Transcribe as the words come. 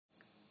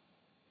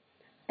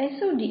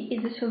SOD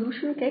is a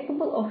solution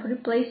capable of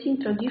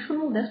replacing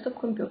traditional desktop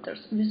computers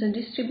with a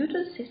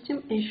distributed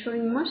system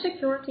ensuring more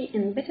security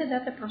and better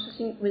data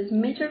processing with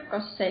major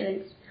cost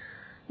savings.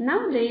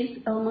 Nowadays,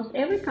 almost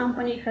every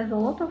company has a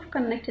lot of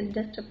connected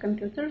desktop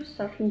computers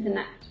surfing the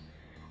net.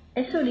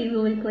 SOD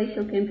will replace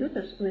your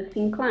computers with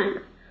thin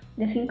clients.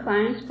 The thin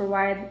clients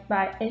provided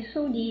by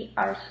SOD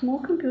are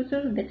small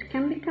computers that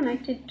can be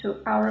connected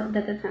to our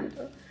data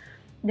center.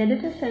 The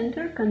data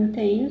center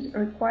contains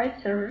required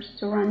servers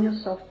to run your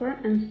software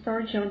and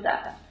store your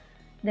data.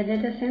 The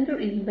data center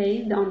is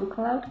based on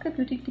cloud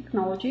computing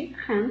technology,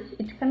 hence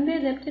it can be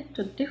adapted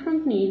to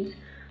different needs.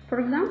 For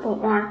example,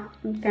 one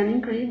can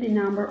increase the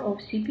number of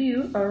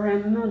CPU or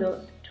RAM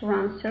modules to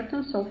run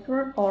certain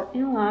software or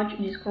enlarge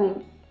disk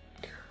room.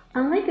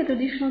 Unlike a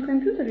traditional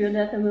computer, your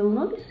data will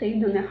not be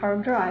saved on a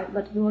hard drive,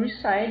 but will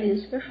reside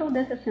in special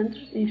data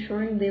centers,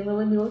 ensuring the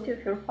availability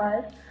of your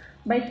files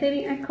by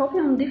saving a copy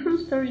on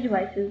different storage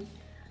devices.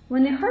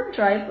 When a hard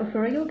drive of a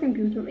regular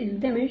computer is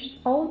damaged,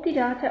 all the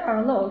data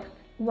are lost,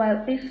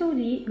 while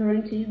SOD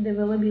guarantees the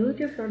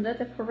availability of your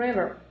data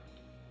forever.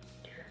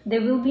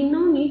 There will be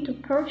no need to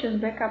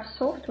purchase backup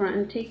software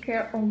and take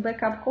care of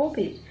backup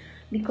copies,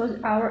 because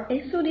our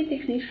SOD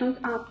technicians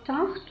are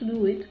tasked to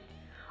do it.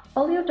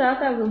 All your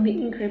data will be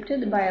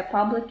encrypted by a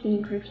public key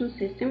encryption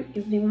system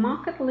with the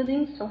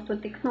market-leading software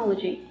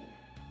technology.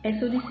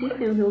 SOD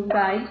system will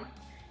guide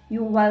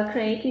you while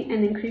creating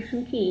an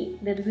encryption key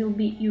that will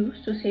be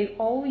used to save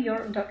all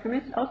your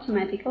documents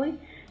automatically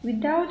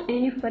without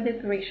any further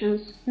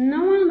operations.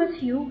 No one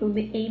but you will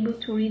be able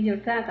to read your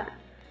data.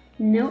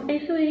 No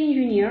SOD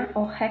engineer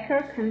or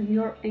hacker can view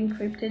your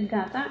encrypted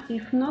data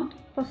if not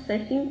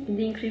possessing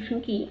the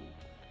encryption key.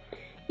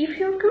 If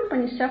your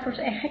company suffers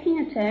a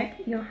hacking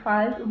attack, your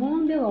files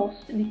won't be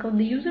lost because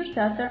the user's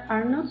data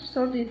are not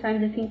stored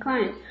inside the thin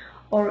clients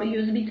or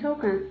USB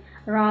tokens,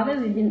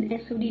 rather within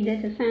SOD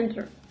data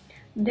center.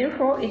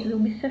 Therefore, it will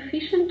be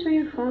sufficient to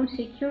inform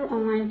Secure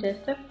Online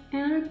Desktop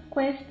and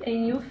request a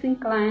new thin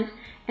client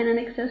and an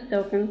access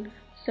token,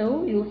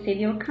 so you will save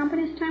your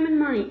company's time and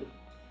money.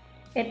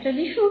 A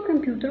traditional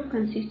computer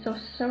consists of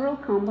several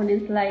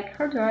components like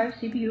hard drive,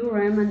 CPU,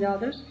 RAM, and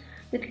others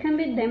that can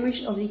be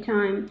damaged over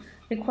time,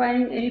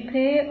 requiring a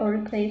repair or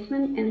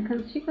replacement and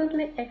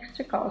consequently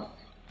extra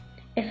costs.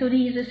 SOD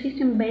is a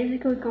system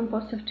basically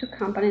composed of two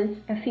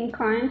components, a thin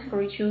client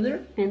for each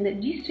user and a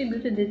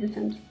distributed data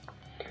center.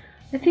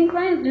 The thin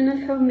clients do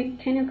not have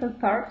mechanical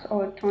parts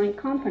or electronic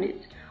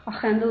components, are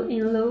handled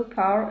in lower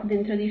power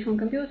than traditional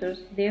computers,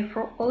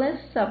 therefore less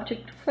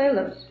subject to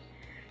failures.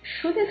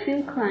 Should a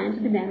thin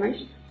client be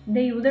damaged,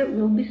 the user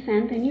will be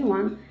sent a new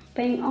one,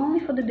 paying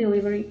only for the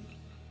delivery.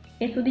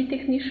 SOD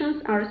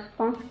technicians are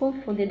responsible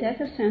for the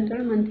data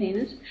center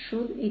maintenance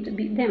should it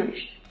be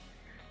damaged.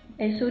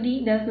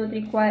 SOD does not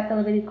require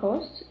elevated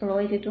costs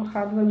related to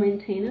hardware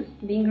maintenance,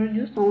 being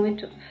reduced only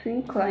to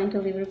thin client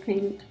delivery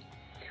payment.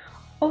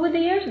 Over the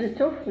years, the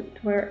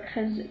software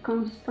has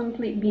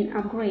constantly been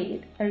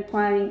upgraded,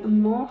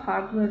 requiring more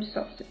hardware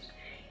resources.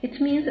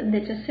 It means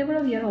that a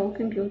several-year-old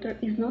computer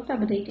is not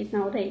updated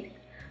nowadays.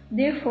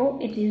 Therefore,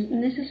 it is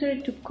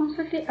necessary to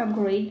constantly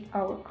upgrade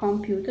our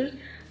computers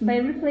by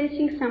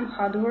replacing some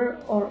hardware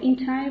or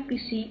entire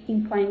PC,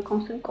 implying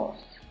constant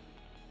costs.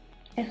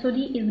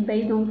 SOD is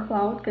based on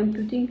cloud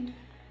computing.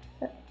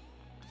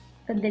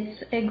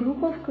 That's a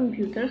group of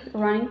computers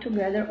running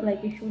together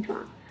like a huge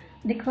one.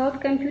 The cloud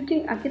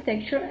computing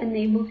architecture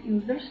enables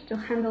users to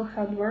handle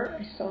hardware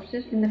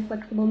resources in a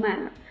flexible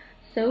manner,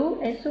 so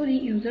SOD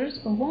users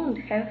won't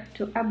have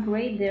to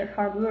upgrade their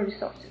hardware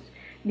resources,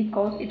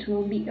 because it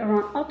will be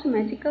run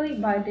automatically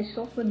by the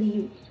software they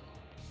use.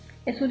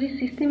 SOD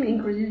system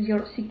increases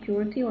your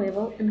security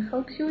level and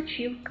helps you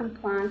achieve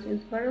compliance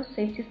with various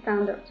safety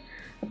standards,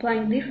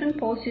 applying different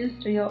policies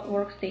to your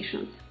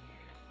workstations.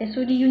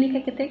 SOD unique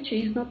architecture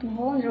is not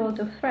vulnerable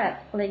to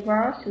threats like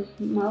viruses,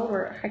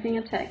 malware, hacking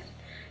attacks,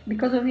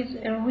 because of its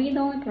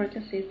read-only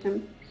operating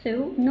system,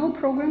 so no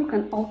program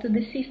can alter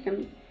the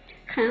system.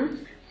 Hence,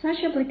 such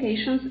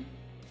applications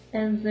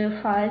as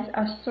files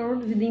are stored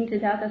within the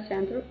data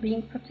center,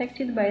 being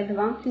protected by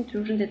advanced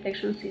intrusion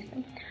detection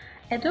system.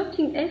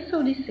 Adopting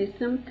SOD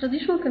system,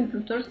 traditional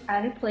computers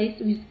are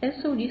replaced with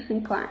SOD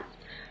thin clients,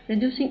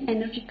 reducing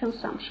energy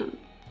consumption.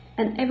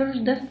 An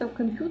average desktop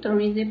computer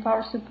needs a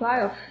power supply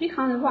of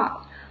 300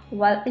 watts,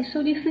 while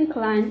SOD thin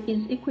client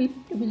is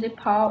equipped with a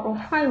power of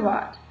 5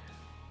 watts.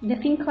 The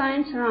thin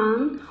clients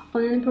run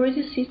on an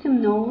operating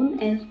system known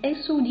as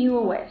SOD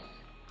OS.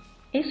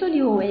 SOD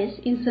OS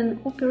is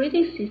an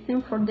operating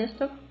system for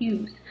desktop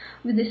use,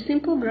 with a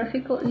simple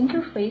graphical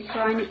interface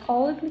running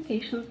all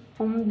applications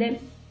on the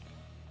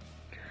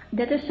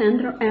data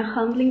center and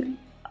handling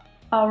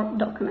our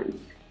documents.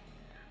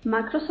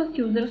 Microsoft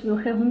users will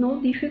have no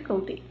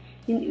difficulty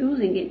in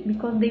using it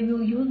because they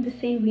will use the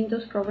same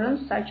Windows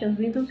programs such as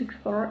Windows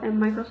Explorer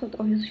and Microsoft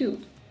Office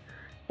Suite.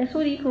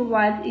 SOD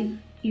provides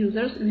its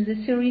users with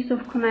a series of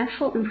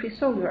commercial and free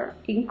software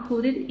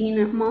included in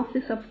a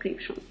monthly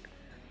subscription.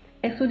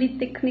 SOD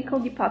technical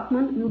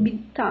department will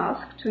be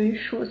tasked to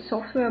ensure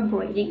software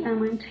upgrading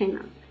and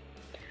maintenance.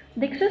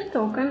 The access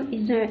token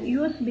is a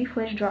USB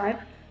flash drive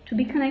to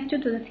be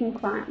connected to the thin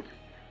client.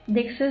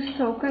 The access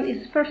token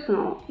is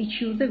personal.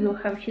 Each user will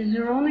have his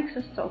own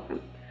access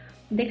token.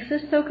 The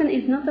access token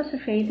is not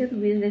associated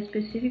with a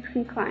specific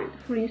thin client.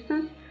 For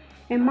instance,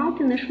 a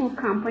multinational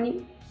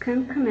company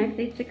can connect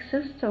its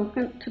access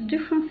token to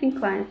different thin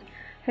clients,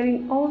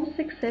 having always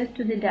access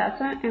to the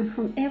data and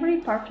from every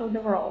part of the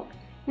world.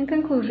 In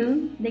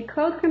conclusion, the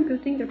cloud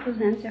computing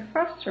represents a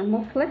faster,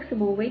 more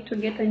flexible way to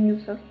get a new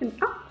system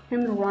up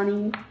and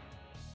running.